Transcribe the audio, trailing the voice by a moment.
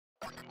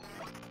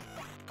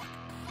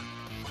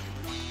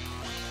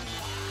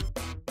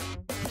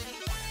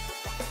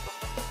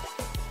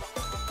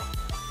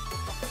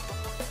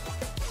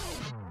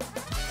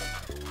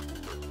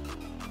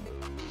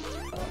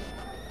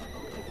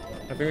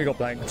I think we got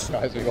blanked.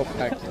 Guys, we got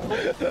blanked.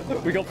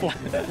 We got blanked.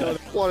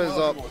 What is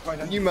up?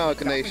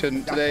 Umayrica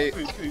Nation. Today,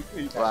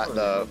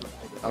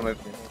 I'm with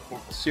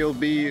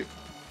ShieldBuscus,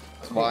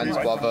 Ryan's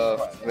brother.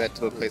 We had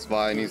to replace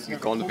Ryan. He's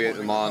gone to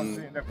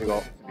Vietnam. We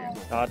got.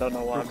 I don't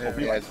know why I'm here.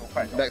 Yeah,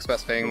 next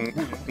best thing.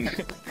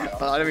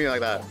 I don't mean like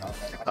that.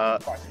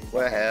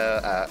 We're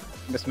here at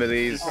Miss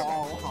Millies.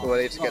 We're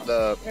ready to get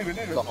the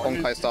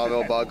Honkai Star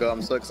Rail burger.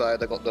 I'm so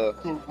excited. I got the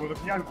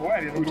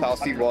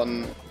brutality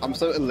one. I'm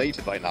so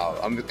elated right now.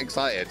 I'm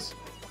excited.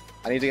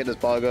 I need to get this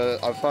burger.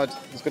 I've heard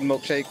there's good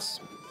milkshakes.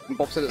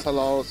 Bob said it's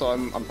halal, so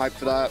I'm hyped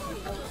for that.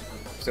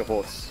 What's your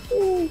thoughts?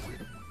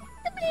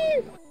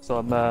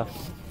 So how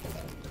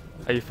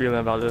are you feeling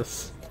about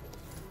this?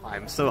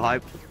 I'm so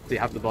hyped to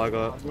have the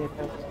burger.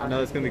 I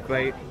know it's gonna be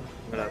great.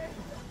 I'm gonna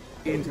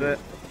get into it,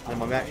 and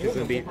my reaction is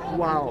gonna be,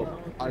 wow,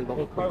 I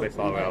love Honkai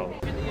Star Rail.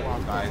 Wow,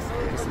 guys,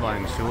 this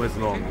line sure is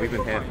long. We've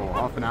been here for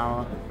half an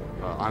hour.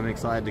 I'm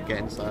excited to get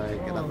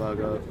inside, get that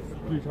burger.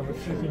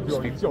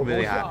 Just be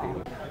really happy.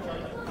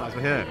 Guys,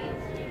 we're here.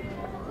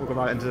 We'll go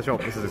right into the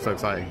shop. This is so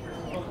exciting.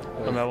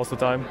 And what's the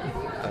time?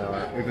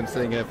 We've been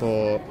sitting here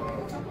for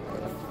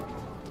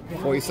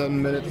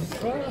 47 minutes.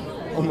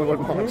 Oh my god,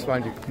 Mark's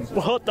behind you.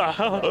 What the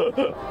hell?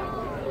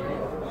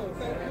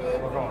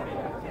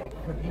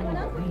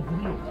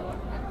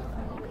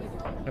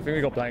 I think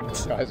we got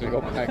blanked. Guys, we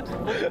got blanked.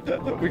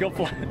 We got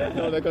blanked.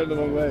 No, they're going the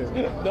wrong way.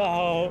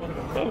 No.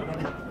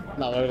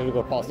 No, they're gonna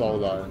go past the whole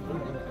line.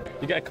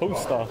 You get a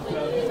coaster. Oh,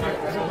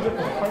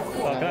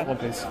 can I have one,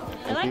 please?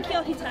 I like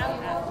your guitar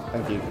now.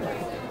 Thank you.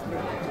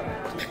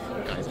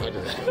 Guys, I did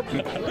it.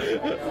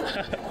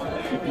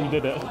 You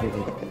did it.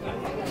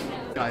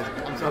 Guys,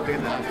 I'm so happy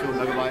that I'm still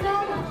mega bite.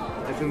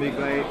 It's gonna be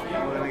great.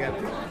 We're gonna get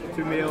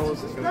 2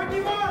 meals. It's gonna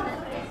be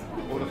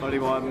order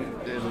 31.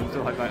 I'm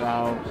still hyped right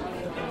now.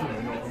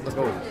 Let's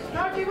go.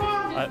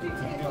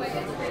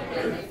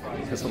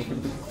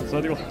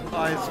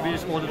 Guys, we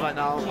just ordered right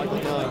now. I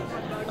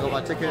got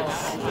my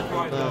tickets,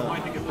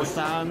 the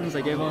stands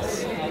they gave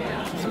us.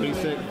 It's pretty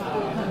sick.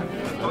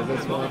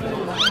 This one.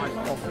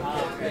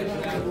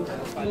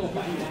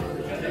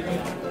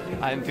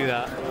 I didn't do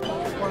that.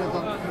 What is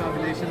up,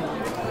 combination?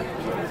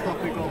 Stuff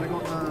we got the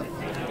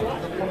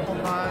pom-pom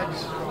badge,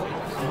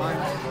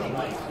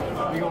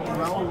 we got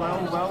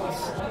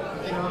wells,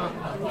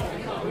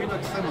 we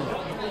look similar.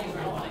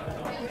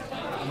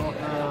 We got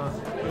heart,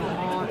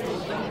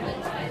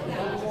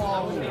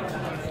 wow, we got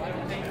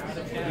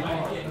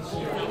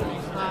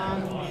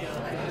stand,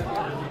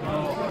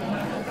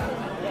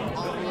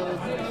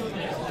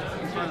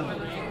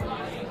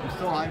 I'm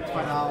still hyped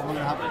right now. I'm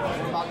gonna have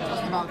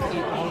just about to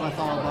eat all my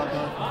Star Rail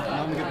burger, and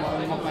I'm gonna get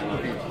one more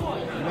with you.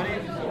 You ready?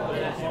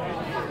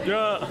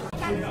 Yeah.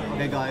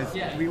 Okay guys,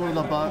 we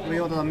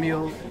ordered a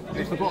meal.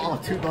 We forgot our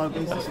 2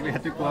 burgers, so we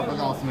had to go up and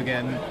ask them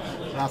again.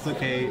 That's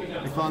okay.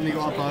 We finally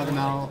got our burger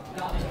now.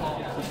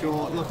 For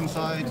sure, look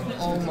inside.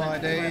 Oh my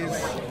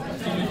days.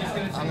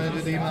 I'm gonna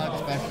do the Umayrica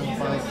special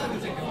first.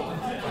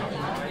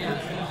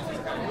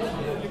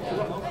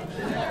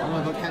 I'm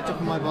gonna put ketchup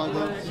on my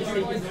burger.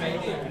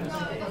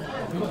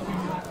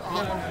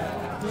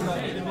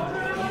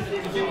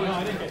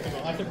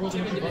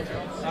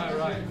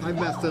 I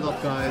messed it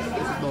up, guys. This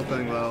is not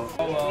going well.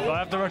 Do I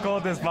have to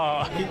record this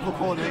part? Keep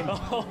recording.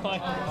 Oh my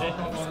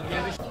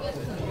goodness.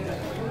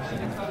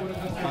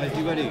 Guys,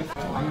 you ready?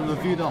 I'm gonna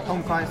review the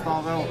Honkai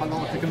Star Rail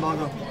halal chicken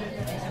burger.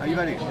 Are you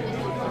ready?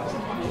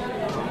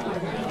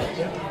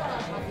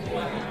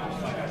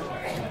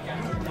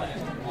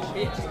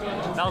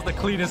 That was the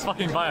cleanest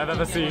fucking bite I've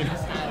ever seen.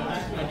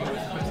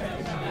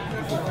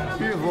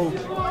 Beautiful.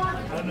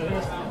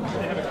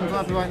 I'm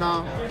happy right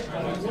now.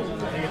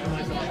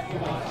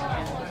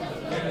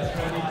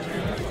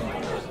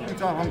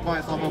 Try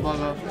Honkai Star Rail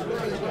burger.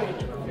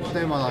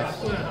 Stay in my life.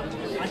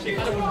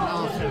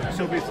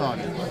 She'll be fun.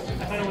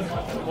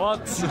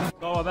 What?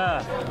 Go on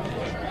there.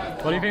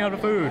 What do you think of the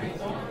food?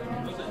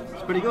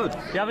 It's pretty good.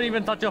 You haven't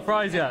even touched your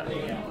fries yet.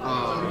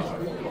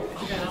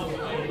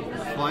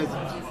 Fries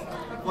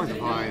are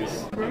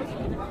fries.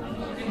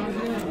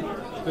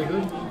 Pretty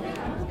good.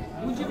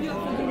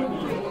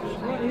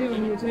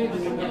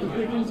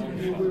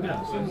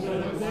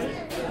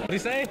 What do you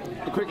say?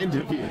 A quick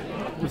interview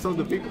with some of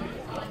the people.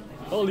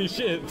 Holy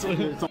shit.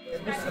 Honkai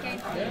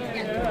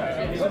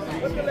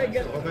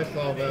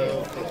Star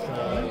Rail,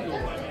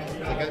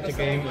 it's a gacha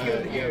game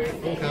where you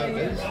have 4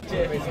 characters,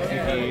 basically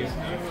keys.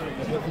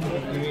 There's nothing new,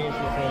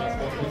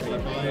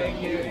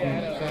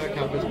 it's not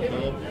characters with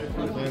Bob,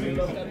 and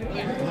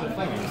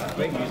it's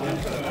great music.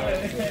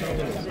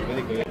 It's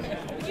really good.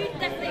 Would you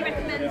definitely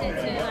recommend it to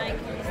like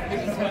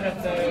It's one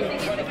of the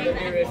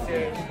newest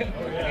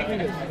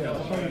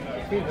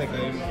feedback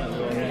games as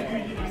well.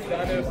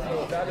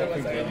 the other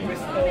was like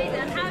Bristol.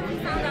 And how have you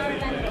found our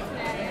event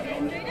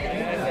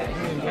today? Have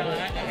you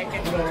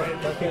enjoyed it?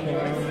 Walking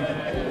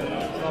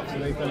around, stops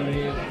away from me.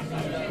 Good.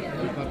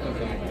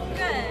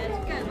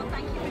 Well,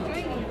 thank you for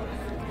joining us.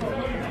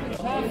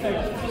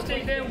 Perfect. Just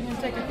stay there. We'll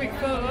take a quick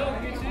photo.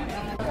 You too.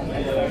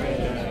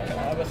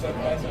 I was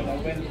surprised when I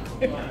went.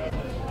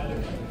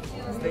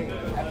 3, 2,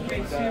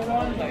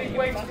 1. Big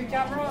wave to the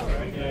camera.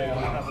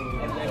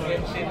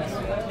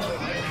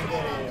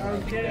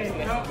 Okay.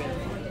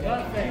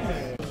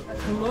 Perfect.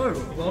 Hello,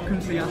 welcome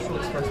to the Astral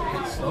Express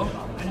pit stop.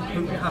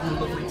 Hope you're having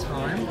a lovely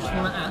time. Just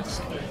want to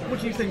ask,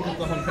 what do you think of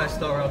the Honkai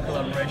Star Rail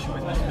collaboration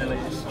with Miss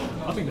Millies?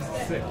 I think this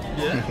is sick.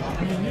 Yeah?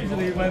 I mean,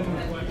 usually when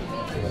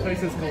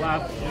places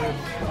collab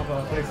with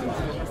other places,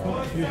 it's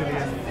not usually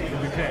in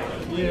the UK.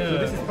 Yeah. So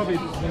this is probably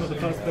one of the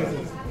first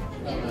places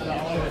that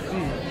I'll ever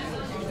see.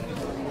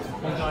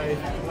 Honkai,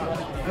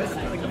 it's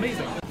like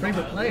amazing.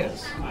 Favorite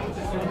players?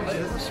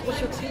 What's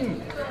your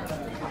team?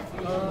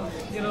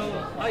 You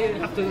know, I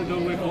have to go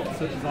with what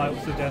Zai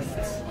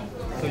suggests.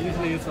 So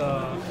usually it's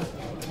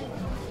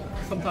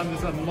sometimes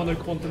it's a mono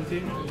quantum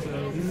team.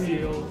 So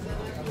Seal,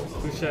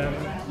 Bushem,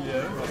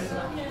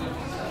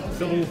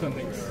 the Wolfen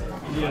things.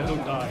 Yeah,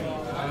 don't die.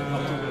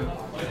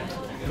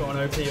 Got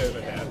an OT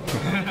over here.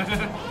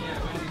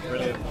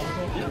 Brilliant.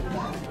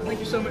 Thank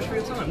you so much for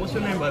your time. What's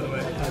your name, by the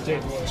way?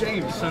 James.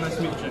 James. So nice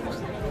to meet you, James.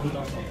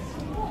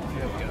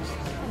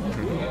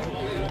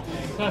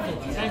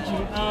 Perfect. Thank you.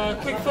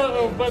 Quick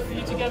photo of both of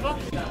you together.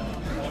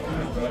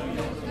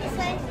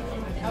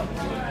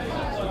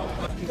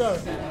 Go.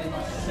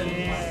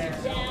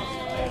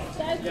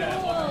 Yeah.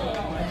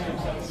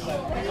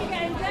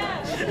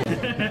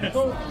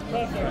 Cool.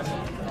 Perfect.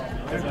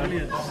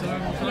 Brilliant. So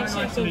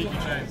nice to meet you,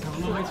 James. Have a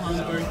lovely time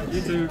at both.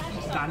 You too,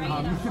 Dan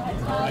Hun.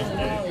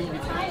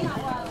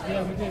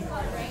 Yeah, we did.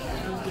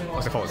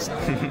 What's the pause?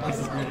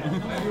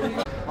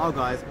 Wow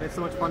guys, we had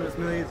so much fun with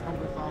Miss Millies,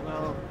 Honkai Star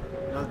Rail.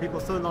 You know, the people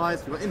are so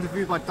nice. We were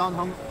interviewed by Dan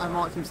Hung and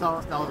Mark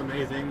himself. That was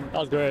amazing. That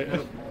was great.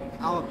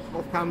 Out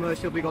off camera,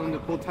 she'll be going to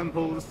cool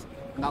temples.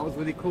 And that was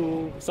really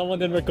cool. Someone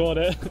didn't record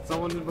it.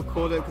 Someone didn't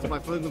record it because my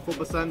phone's in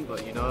 4%,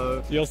 but you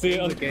know, You'll see it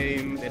on the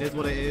game. It is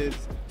what it is.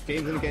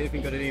 Games didn't get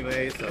anything good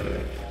anyway, so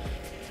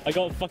I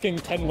got fucking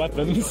 10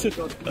 weapons.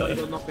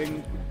 got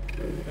nothing.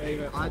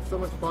 Anyway, I had so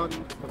much fun.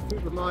 The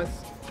food was nice.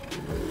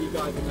 See you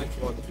guys in the next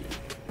one.